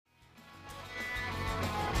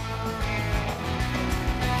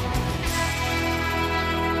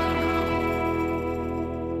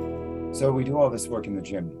So we do all this work in the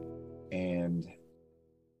gym and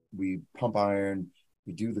we pump iron,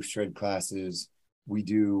 we do the shred classes, we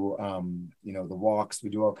do the walks,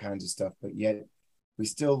 we do all kinds of stuff, but yet we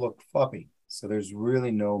still look floppy. So there's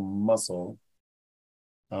really no muscle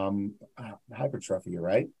hypertrophy,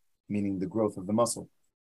 right? Meaning the growth of the muscle.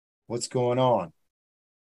 What's going on?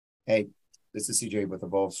 Hey, this is CJ with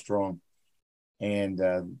Evolve Strong, and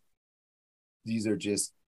these are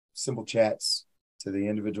just simple chats to the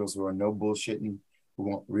individuals who are no bullshitting, who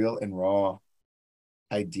want real and raw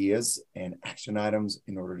ideas and action items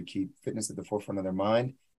in order to keep fitness at the forefront of their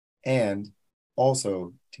mind and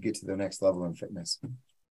also to get to the next level in fitness.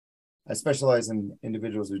 I specialize in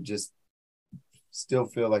individuals who just still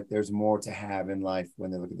feel like there's more to have in life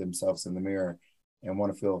when they look at themselves in the mirror and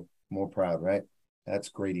want to feel more proud, right? That's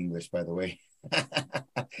great English, by the way.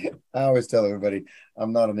 I always tell everybody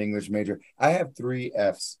I'm not an English major. I have 3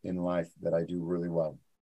 F's in life that I do really well.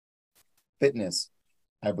 Fitness,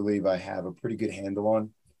 I believe I have a pretty good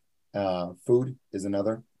handle on. Food is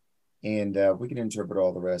another. And we can interpret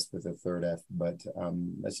all the rest with a 3rd F, but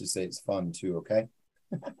let's just say it's fun too, okay?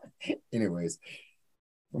 Anyways,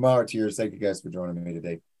 from our heart to yours, thank you guys for joining me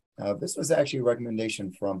today. This was actually a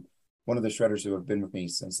recommendation from one of the shredders who have been with me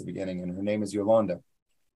since the beginning, and her name is Yolanda.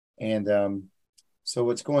 And so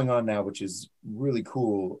what's going on now, which is really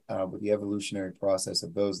cool with the evolutionary process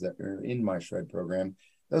of those that are in my shred program,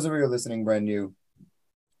 those of you who are listening brand new,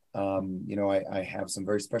 I have some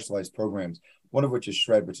very specialized programs, one of which is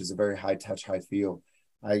shred, which is a very high touch, high feel.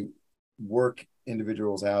 I work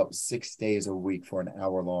individuals out 6 days a week for an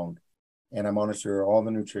hour long, and I monitor all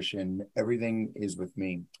the nutrition. Everything is with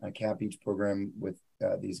me. I cap each program with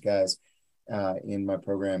these guys in my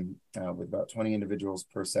program with about 20 individuals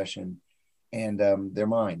per session, and they're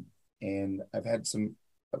mine. And I've had it's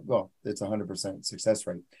 100% success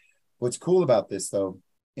rate. What's cool about this, though,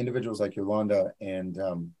 individuals like Yolanda and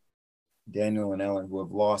Daniel and Ellen, who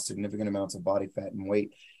have lost significant amounts of body fat and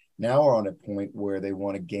weight, now are on a point where they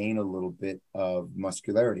want to gain a little bit of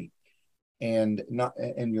muscularity. And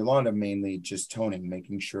Yolanda mainly just toning,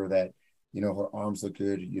 making sure that her arms look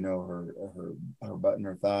good, her butt and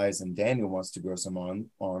her thighs. And Daniel wants to grow some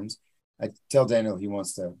arms. I tell Daniel he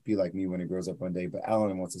wants to be like me when he grows up one day, but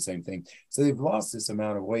Alan wants the same thing. So they've lost this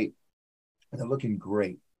amount of weight and they're looking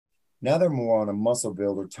great. Now they're more on a muscle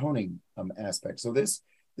build or toning aspect. So this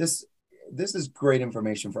is great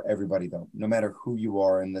information for everybody, though, no matter who you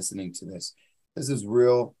are and listening to this. This is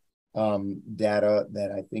real data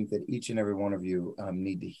that I think that each and every one of you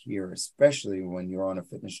need to hear, especially when you're on a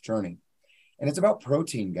fitness journey. And it's about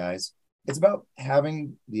protein, guys. It's about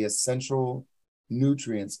having the essential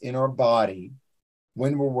nutrients in our body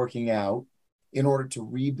when we're working out in order to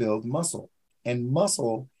rebuild muscle. And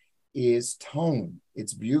muscle is tone,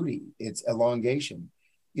 it's beauty, it's elongation.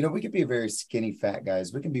 We could be a very skinny fat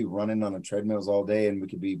guys. We can be running on the treadmills all day and we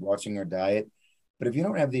could be watching our diet. But if you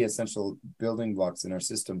don't have the essential building blocks in our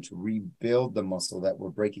system to rebuild the muscle that we're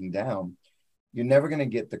breaking down, you're never going to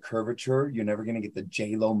get the curvature. You're never going to get the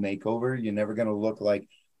J-Lo makeover. You're never going to look like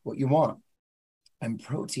what you want. And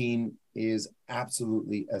protein is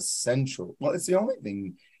absolutely essential. Well, it's the only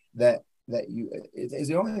thing that is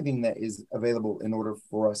the only thing that is available in order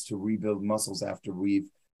for us to rebuild muscles after we've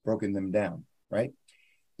broken them down, right?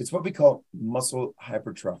 It's what we call muscle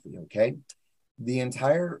hypertrophy, okay? The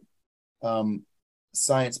entire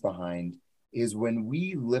science behind is when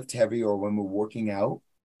we lift heavy or when we're working out,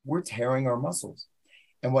 we're tearing our muscles.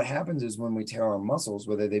 And what happens is when we tear our muscles,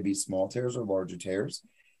 whether they be small tears or larger tears,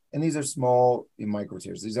 and these are small micro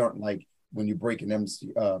tears. These aren't like when you break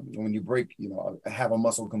have a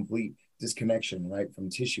muscle complete disconnection, right, from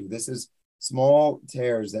tissue. This is small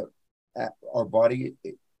tears that our body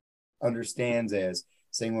understands as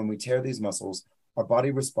saying when we tear these muscles, our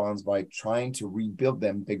body responds by trying to rebuild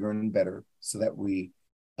them bigger and better so that we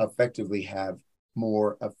effectively have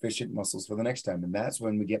more efficient muscles for the next time. And that's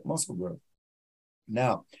when we get muscle growth.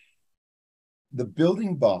 Now, the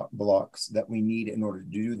building blocks that we need in order to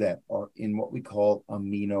do that are in what we call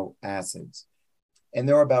amino acids. And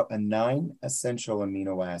there are about 9 essential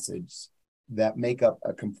amino acids that make up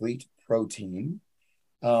a complete protein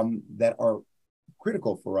that are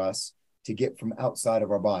critical for us to get from outside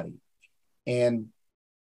of our body. And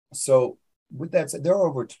so with that said, there are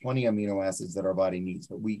over 20 amino acids that our body needs,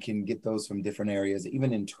 but we can get those from different areas,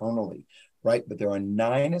 even internally, right? But there are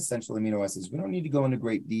 9 essential amino acids. We don't need to go into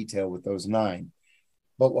great detail with those 9.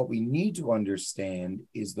 But what we need to understand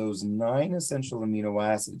is those 9 essential amino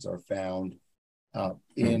acids are found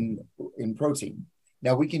in protein.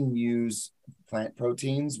 Now, we can use plant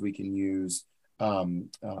proteins. We can use cow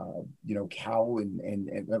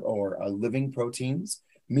or living proteins,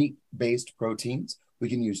 meat-based proteins. We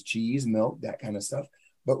can use cheese, milk, that kind of stuff.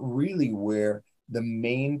 But really where the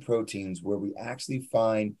main proteins, where we actually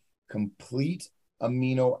find complete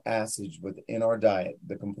amino acids within our diet,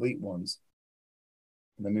 the complete ones.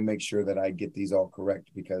 Let me make sure that I get these all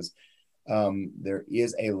correct, because there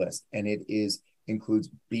is a list, and it includes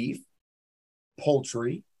beef,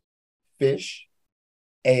 poultry, fish,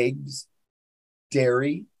 eggs,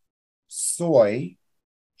 dairy, soy,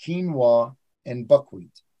 quinoa, and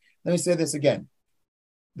buckwheat. Let me say this again.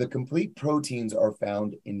 The complete proteins are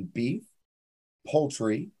found in beef,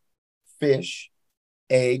 poultry, fish,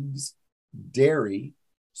 eggs, dairy,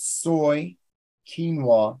 soy,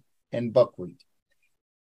 quinoa, and buckwheat.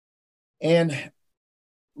 And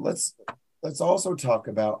let's also talk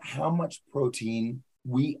about how much protein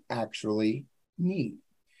we actually need.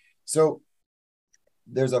 So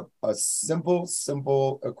there's a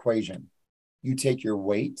simple equation. You take your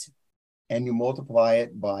weight and you multiply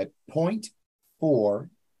it by 0.4.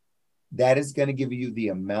 That is going to give you the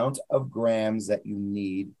amount of grams that you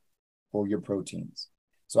need for your proteins.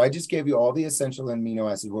 So I just gave you all the essential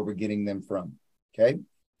amino acids, where we're getting them from. Okay.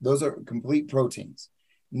 Those are complete proteins.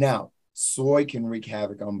 Now, soy can wreak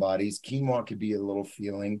havoc on bodies. Quinoa could be a little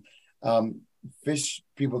feeling. Fish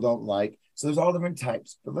people don't like. So there's all different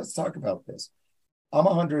types. But let's talk about this. I'm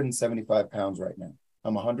 175 pounds right now.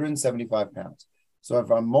 I'm 175 pounds. So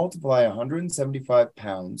if I multiply 175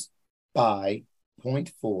 pounds by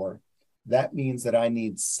 0.4, that means that I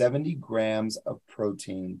need 70 grams of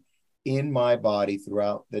protein in my body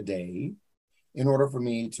throughout the day in order for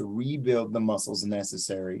me to rebuild the muscles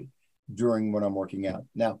necessary during when I'm working out.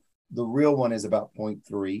 Now, the real one is about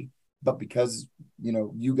 0.3, but because,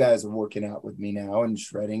 you guys are working out with me now and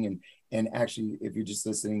shredding, and actually, if you're just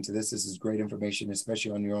listening to this is great information,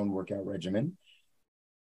 especially on your own workout regimen.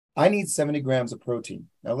 I need 70 grams of protein.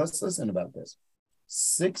 Now let's listen about this.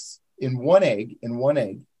 In one egg,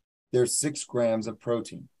 there's 6 grams of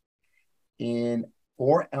protein. In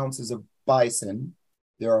 4 ounces of bison,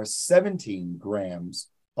 there are 17 grams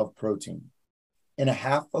of protein. In a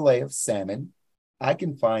half fillet of salmon, I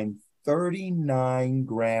can find 39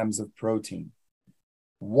 grams of protein.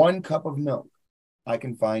 1 cup of milk, I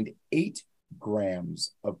can find 8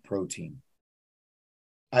 grams of protein.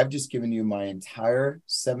 I've just given you my entire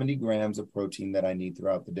 70 grams of protein that I need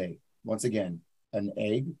throughout the day. Once again, an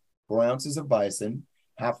egg, 4 ounces of bison,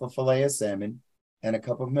 half a fillet of salmon, and a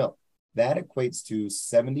cup of milk. That equates to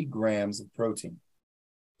 70 grams of protein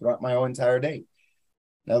throughout my whole entire day.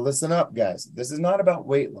 Now listen up, guys. This is not about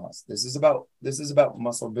weight loss. This is about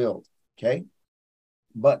muscle build, okay?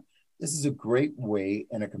 But this is a great way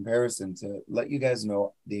and a comparison to let you guys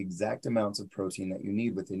know the exact amounts of protein that you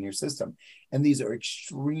need within your system. And these are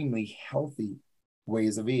extremely healthy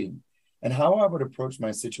ways of eating. And how I would approach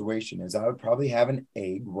my situation is I would probably have an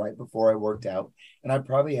egg right before I worked out, and I'd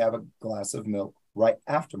probably have a glass of milk right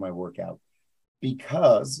after my workout,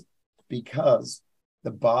 because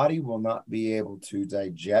the body will not be able to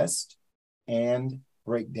digest and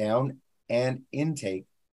break down and intake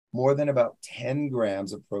more than about 10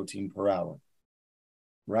 grams of protein per hour,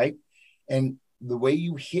 right? And the way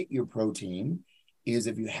you hit your protein is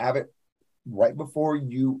if you have it right before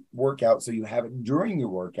you work out, so you have it during your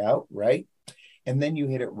workout, right? And then you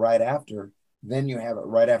hit it right after, then you have it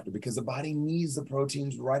right after, because the body needs the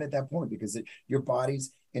proteins right at that point, because your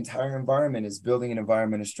body's entire environment is building an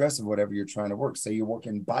environment of stress of whatever you're trying to work. Say you're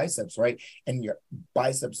working biceps, right? And your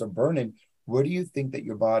biceps are burning. What do you think that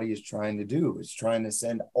your body is trying to do? It's trying to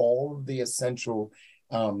send all of the essential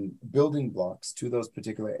building blocks to those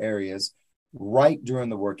particular areas right during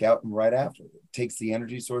the workout and right after. It takes the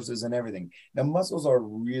energy sources and everything. Now, muscles are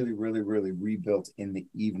really, really, really rebuilt in the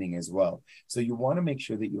evening as well. So you want to make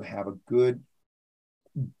sure that you have a good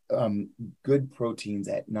proteins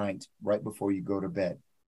at night, right before you go to bed.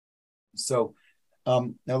 So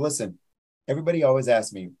now listen, everybody always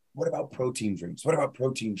asks me, what about protein drinks? What about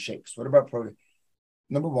protein shakes? What about protein?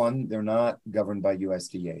 Number one, they're not governed by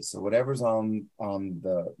USDA. So whatever's on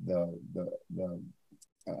the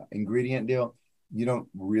ingredient deal, you don't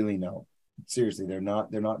really know. Seriously, they're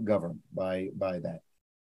not governed by that.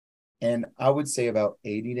 And I would say about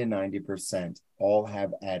 80 to 90% all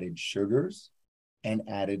have added sugars and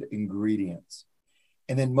added ingredients.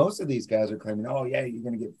 And then most of these guys are claiming, oh yeah, you're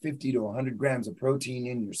going to get 50 to 100 grams of protein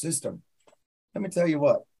in your system. Let me tell you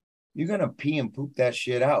what, you're going to pee and poop that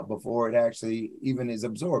shit out before it actually even is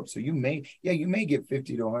absorbed. So you may get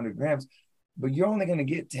 50 to 100 grams, but you're only going to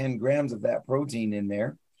get 10 grams of that protein in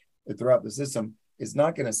there throughout the system. It's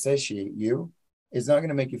not going to satiate you. It's not going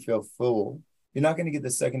to make you feel full. You're not going to get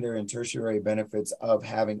the secondary and tertiary benefits of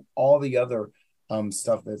having all the other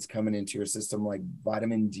stuff that's coming into your system, like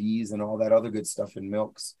vitamin D's and all that other good stuff in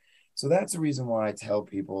milks. So that's the reason why I tell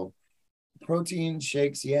people protein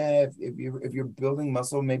shakes, yeah, if you're building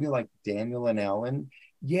muscle, maybe like Daniel and Alan,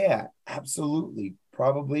 yeah, absolutely.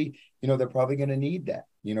 Probably, they're probably going to need that,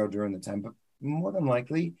 during the time. But more than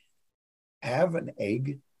likely, have an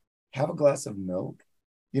egg, have a glass of milk,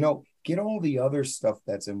 get all the other stuff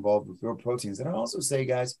that's involved with your proteins. And I also say,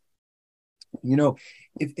 guys,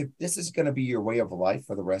 if this is going to be your way of life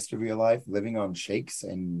for the rest of your life, living on shakes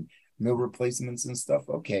and meal replacements and stuff,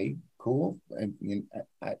 okay, cool. And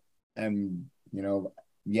I'm,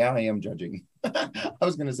 yeah, I am judging. I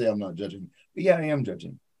was going to say I'm not judging, but yeah, I am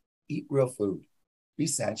judging. Eat real food, be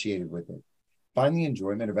satiated with it. Find the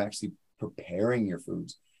enjoyment of actually preparing your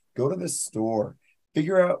foods. Go to the store,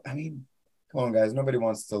 figure out. I mean, come on, guys. Nobody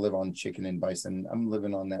wants to live on chicken and bison. I'm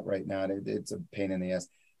living on that right now. It's a pain in the ass.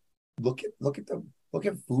 Look at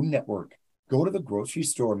Food Network. Go to the grocery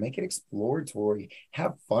store, make it exploratory.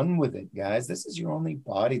 Have fun with it, guys. This is your only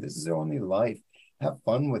body. This is your only life. Have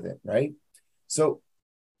fun with it, right? So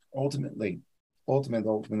ultimately,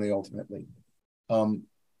 um,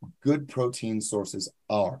 good protein sources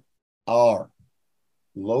are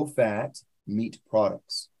low fat meat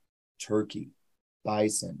products, turkey,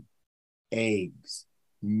 bison, eggs,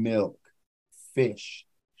 milk, fish,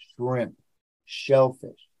 shrimp,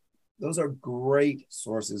 shellfish. Those are great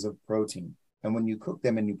sources of protein. And when you cook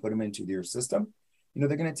them and you put them into your system, they're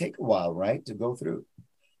going to take a while, right, to go through.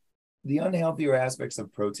 The unhealthier aspects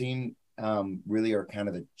of protein really are kind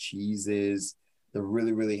of the cheeses, the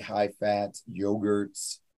really, really high fat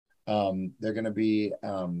yogurts. They're going to be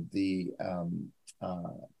the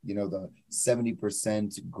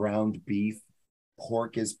 70% ground beef.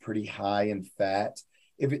 Pork is pretty high in fat.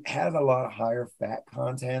 If it has a lot of higher fat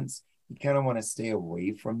contents, you kind of want to stay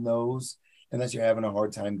away from those unless you're having a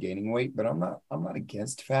hard time gaining weight. But I'm not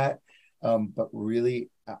against fat. But really,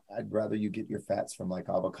 I'd rather you get your fats from like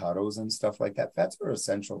avocados and stuff like that. Fats are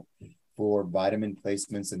essential for vitamin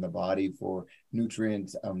placements in the body, for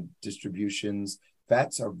nutrient distributions.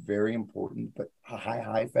 Fats are very important, but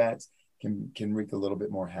high fats can wreak a little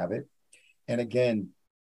bit more havoc. And again,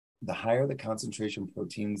 the higher the concentration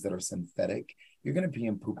proteins that are synthetic, you're going to pee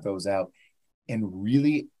and poop those out. And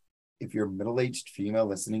really, if you're a middle-aged female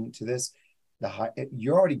listening to this,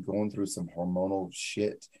 you're already going through some hormonal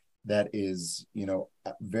shit that is,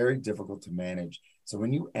 very difficult to manage. So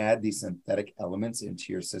when you add these synthetic elements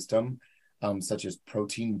into your system, such as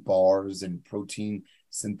protein bars and protein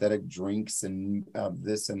synthetic drinks and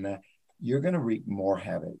this and that, you're going to wreak more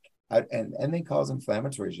havoc. And they cause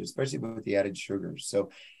inflammatory issues, especially with the added sugars.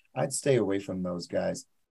 So I'd stay away from those guys.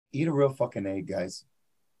 Eat a real fucking egg, guys.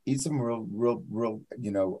 Eat some real,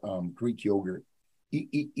 Greek yogurt.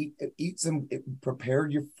 Eat some, prepare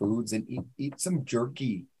your foods and eat some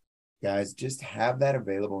jerky, guys. Just have that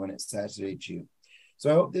available and it satiates you. So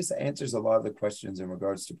I hope this answers a lot of the questions in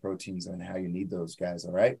regards to proteins and how you need those, guys.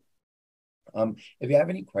 All right. If you have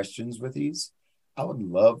any questions with these, I would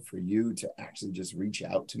love for you to actually just reach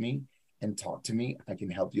out to me and talk to me. I can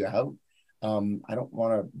help you out. I don't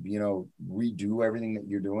want to, redo everything that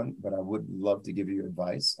you're doing, but I would love to give you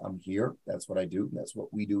advice. I'm here. That's what I do. That's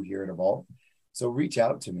what we do here at Evolve. So reach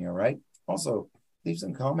out to me. All right. Also, leave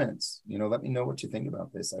some comments. Let me know what you think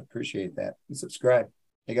about this. I appreciate that. And subscribe.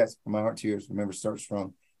 Hey guys, from my heart to yours, remember, start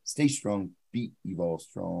strong, stay strong, beat Evolve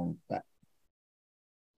strong. Bye.